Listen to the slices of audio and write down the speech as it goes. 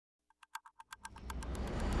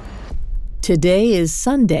Today is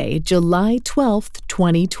Sunday, July 12th,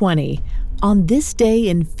 2020. On this day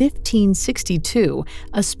in 1562,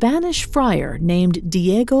 a Spanish friar named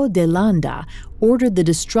Diego de Landa ordered the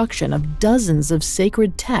destruction of dozens of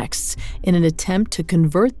sacred texts in an attempt to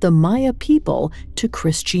convert the Maya people to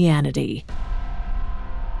Christianity.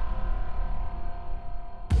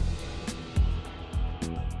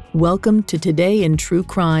 Welcome to Today in True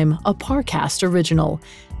Crime, a Parcast original.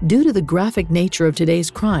 Due to the graphic nature of today's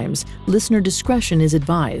crimes, listener discretion is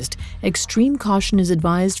advised. Extreme caution is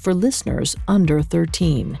advised for listeners under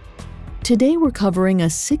 13. Today we're covering a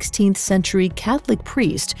 16th century Catholic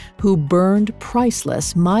priest who burned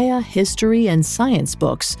priceless Maya history and science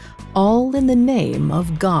books, all in the name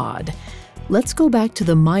of God. Let's go back to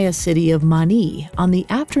the Maya city of Mani on the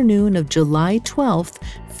afternoon of July 12th,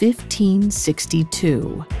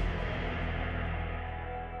 1562.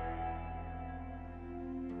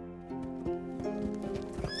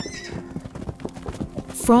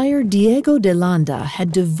 Friar Diego de Landa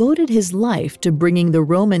had devoted his life to bringing the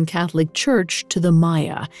Roman Catholic Church to the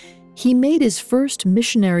Maya. He made his first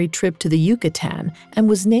missionary trip to the Yucatan and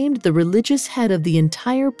was named the religious head of the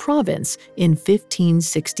entire province in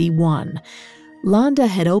 1561. Landa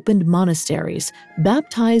had opened monasteries,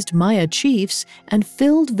 baptized Maya chiefs, and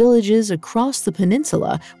filled villages across the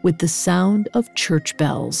peninsula with the sound of church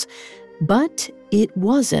bells. But it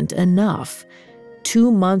wasn't enough.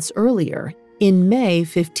 2 months earlier, in May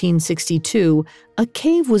 1562, a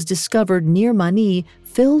cave was discovered near Mani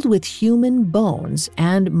filled with human bones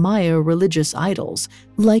and Maya religious idols,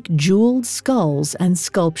 like jeweled skulls and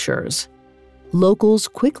sculptures. Locals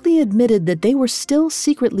quickly admitted that they were still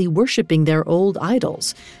secretly worshiping their old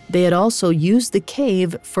idols. They had also used the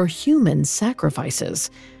cave for human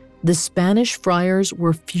sacrifices. The Spanish friars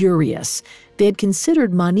were furious. They had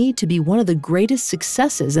considered Mani to be one of the greatest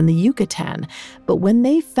successes in the Yucatan, but when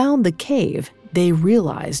they found the cave, they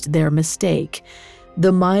realized their mistake.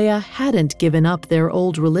 The Maya hadn't given up their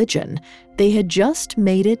old religion. They had just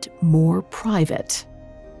made it more private.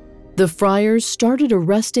 The friars started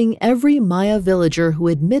arresting every Maya villager who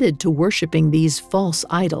admitted to worshiping these false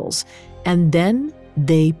idols, and then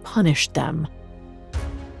they punished them.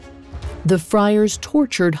 The friars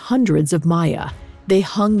tortured hundreds of Maya. They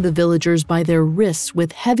hung the villagers by their wrists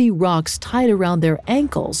with heavy rocks tied around their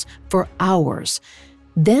ankles for hours.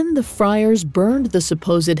 Then the friars burned the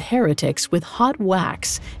supposed heretics with hot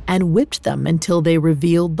wax and whipped them until they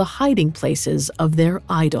revealed the hiding places of their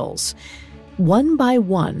idols. One by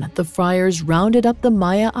one, the friars rounded up the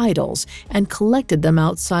Maya idols and collected them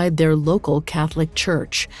outside their local Catholic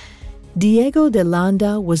church. Diego de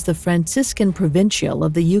Landa was the Franciscan provincial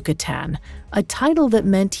of the Yucatan, a title that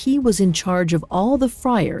meant he was in charge of all the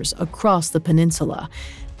friars across the peninsula.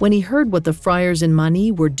 When he heard what the friars in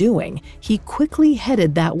Mani were doing, he quickly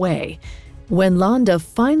headed that way. When Landa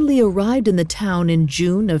finally arrived in the town in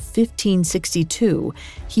June of 1562,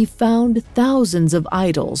 he found thousands of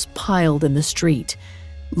idols piled in the street.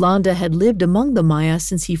 Landa had lived among the Maya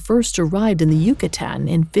since he first arrived in the Yucatan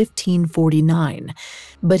in 1549,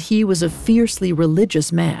 but he was a fiercely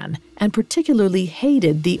religious man and particularly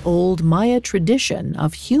hated the old Maya tradition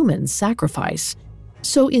of human sacrifice.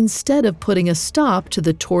 So instead of putting a stop to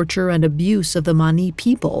the torture and abuse of the Mani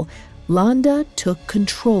people, Landa took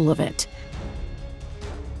control of it.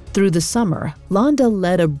 Through the summer, Landa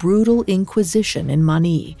led a brutal inquisition in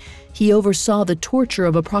Mani. He oversaw the torture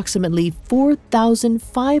of approximately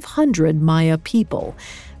 4,500 Maya people.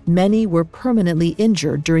 Many were permanently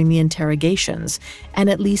injured during the interrogations, and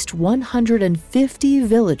at least 150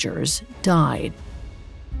 villagers died.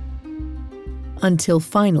 Until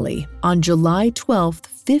finally, on July 12,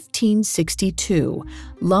 1562,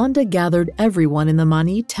 Landa gathered everyone in the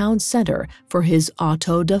Mani town center for his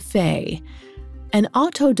auto da fe. An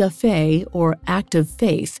auto da fe, or act of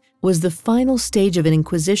faith, was the final stage of an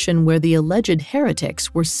inquisition where the alleged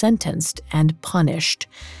heretics were sentenced and punished.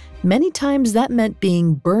 Many times that meant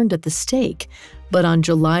being burned at the stake, but on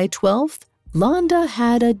July 12th, Landa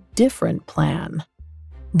had a different plan.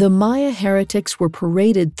 The Maya heretics were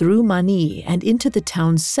paraded through Mani and into the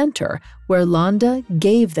town's center, where Landa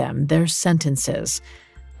gave them their sentences.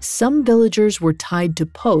 Some villagers were tied to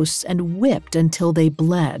posts and whipped until they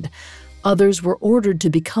bled. Others were ordered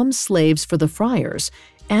to become slaves for the friars,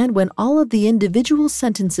 and when all of the individual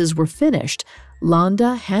sentences were finished,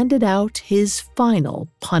 Landa handed out his final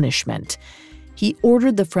punishment. He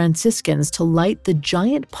ordered the Franciscans to light the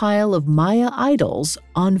giant pile of Maya idols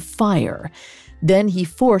on fire. Then he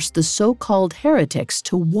forced the so-called heretics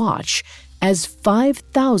to watch as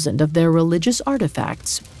 5,000 of their religious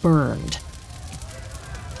artifacts burned.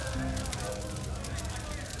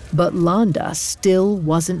 But Landa still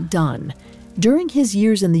wasn't done. During his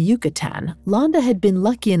years in the Yucatan, Landa had been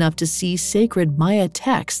lucky enough to see sacred Maya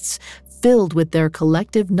texts filled with their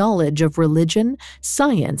collective knowledge of religion,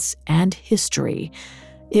 science, and history.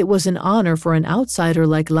 It was an honor for an outsider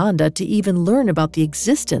like Landa to even learn about the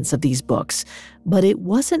existence of these books, but it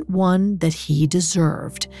wasn't one that he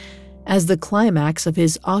deserved. As the climax of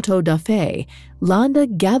his auto da fe, Landa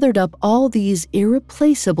gathered up all these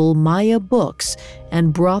irreplaceable Maya books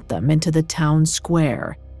and brought them into the town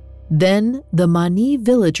square. Then the Mani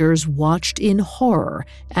villagers watched in horror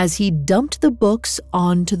as he dumped the books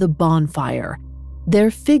onto the bonfire. Their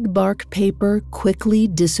fig bark paper quickly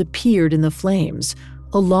disappeared in the flames,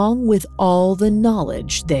 along with all the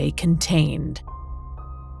knowledge they contained.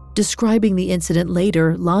 Describing the incident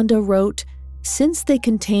later, Landa wrote, "Since they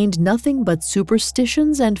contained nothing but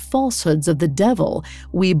superstitions and falsehoods of the devil,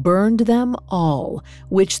 we burned them all,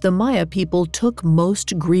 which the Maya people took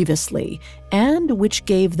most grievously, and which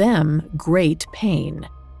gave them great pain."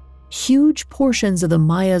 Huge portions of the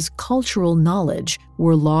Maya's cultural knowledge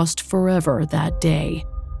were lost forever that day.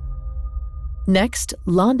 Next,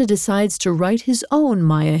 Landa decides to write his own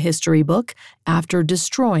Maya history book after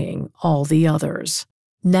destroying all the others.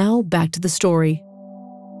 Now back to the story.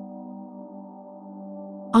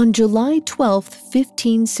 On July 12,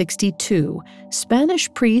 1562,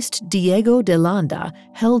 Spanish priest Diego de Landa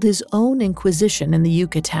held his own inquisition in the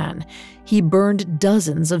Yucatan. He burned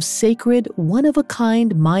dozens of sacred,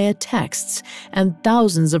 one-of-a-kind Maya texts and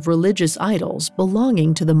thousands of religious idols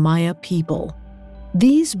belonging to the Maya people.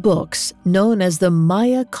 These books, known as the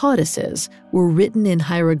Maya codices, were written in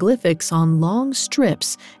hieroglyphics on long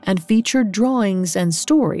strips and featured drawings and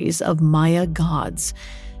stories of Maya gods.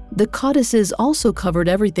 The codices also covered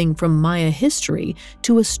everything from Maya history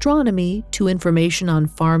to astronomy to information on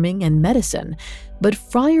farming and medicine, but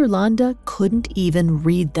Friar Landa couldn't even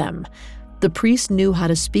read them. The priest knew how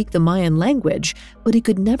to speak the Mayan language, but he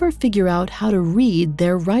could never figure out how to read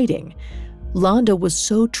their writing. Landa was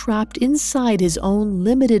so trapped inside his own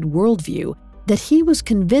limited worldview that he was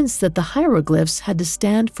convinced that the hieroglyphs had to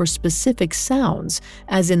stand for specific sounds,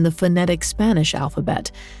 as in the phonetic Spanish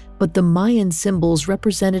alphabet. But the Mayan symbols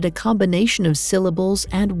represented a combination of syllables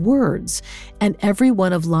and words, and every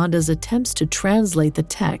one of Landa's attempts to translate the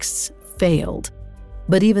texts failed.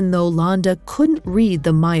 But even though Landa couldn't read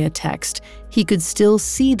the Maya text, he could still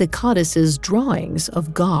see the codices' drawings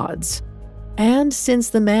of gods. And since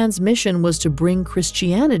the man's mission was to bring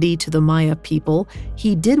Christianity to the Maya people,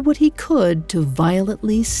 he did what he could to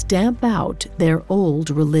violently stamp out their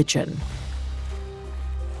old religion.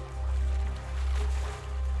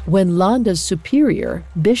 When Landa's superior,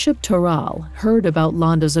 Bishop Toral, heard about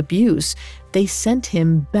Landa's abuse, they sent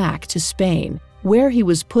him back to Spain, where he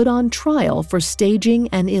was put on trial for staging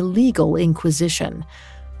an illegal inquisition.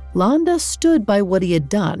 Landa stood by what he had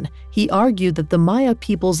done. He argued that the Maya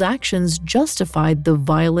people's actions justified the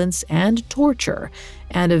violence and torture,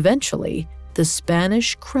 and eventually, the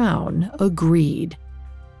Spanish crown agreed.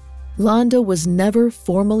 Landa was never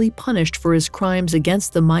formally punished for his crimes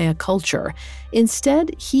against the Maya culture.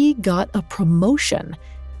 Instead, he got a promotion.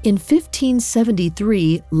 In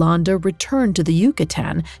 1573, Landa returned to the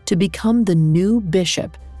Yucatan to become the new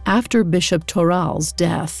bishop after Bishop Toral's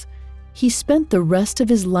death. He spent the rest of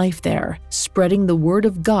his life there, spreading the word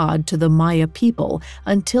of God to the Maya people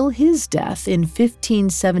until his death in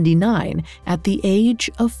 1579 at the age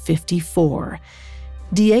of 54.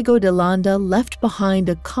 Diego de Landa left behind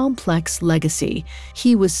a complex legacy.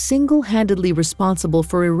 He was single-handedly responsible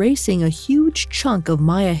for erasing a huge chunk of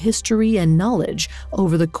Maya history and knowledge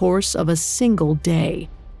over the course of a single day.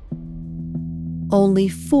 Only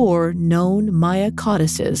 4 known Maya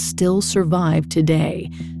codices still survive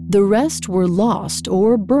today. The rest were lost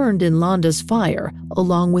or burned in Landa's fire,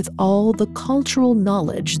 along with all the cultural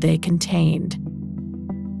knowledge they contained.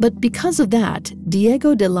 But because of that,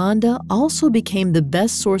 Diego de Landa also became the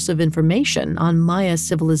best source of information on Maya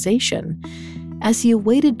civilization. As he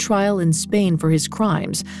awaited trial in Spain for his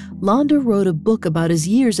crimes, Landa wrote a book about his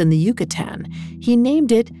years in the Yucatan. He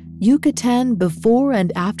named it Yucatan Before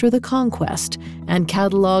and After the Conquest, and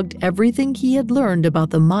cataloged everything he had learned about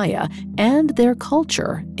the Maya and their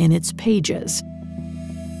culture in its pages.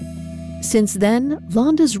 Since then,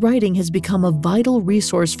 Landa's writing has become a vital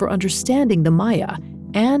resource for understanding the Maya,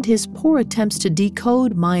 and his poor attempts to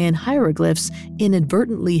decode Mayan hieroglyphs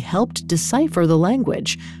inadvertently helped decipher the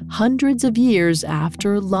language hundreds of years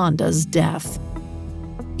after Landa's death.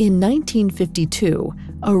 In 1952,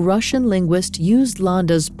 a Russian linguist used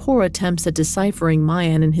Landa's poor attempts at deciphering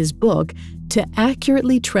Mayan in his book to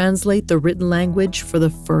accurately translate the written language for the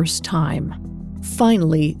first time.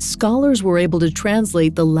 Finally, scholars were able to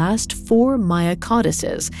translate the last 4 Maya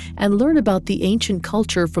codices and learn about the ancient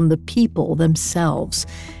culture from the people themselves.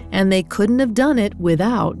 And they couldn't have done it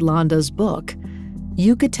without Landa's book.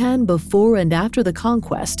 Yucatan before and after the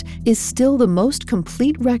conquest is still the most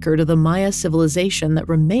complete record of the Maya civilization that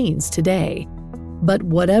remains today. But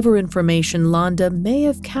whatever information Landa may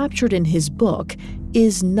have captured in his book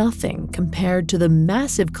is nothing compared to the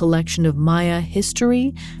massive collection of Maya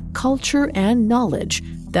history, culture, and knowledge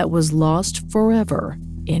that was lost forever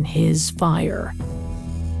in his fire.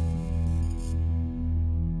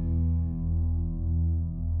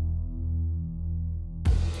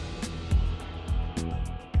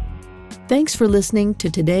 Thanks for listening to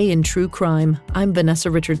Today in True Crime. I'm Vanessa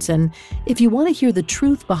Richardson. If you want to hear the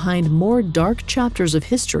truth behind more dark chapters of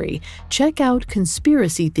history, check out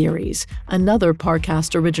Conspiracy Theories, another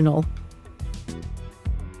Parcast original.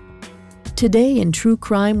 Today in True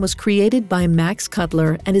Crime was created by Max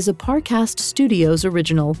Cutler and is a Parcast Studios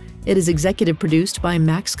original. It is executive produced by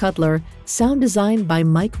Max Cutler, sound designed by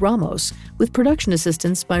Mike Ramos, with production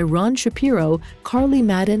assistance by Ron Shapiro, Carly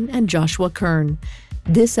Madden, and Joshua Kern.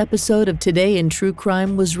 This episode of Today in True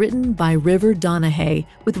Crime was written by River Donahue,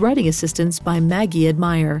 with writing assistance by Maggie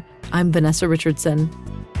Admire. I'm Vanessa Richardson.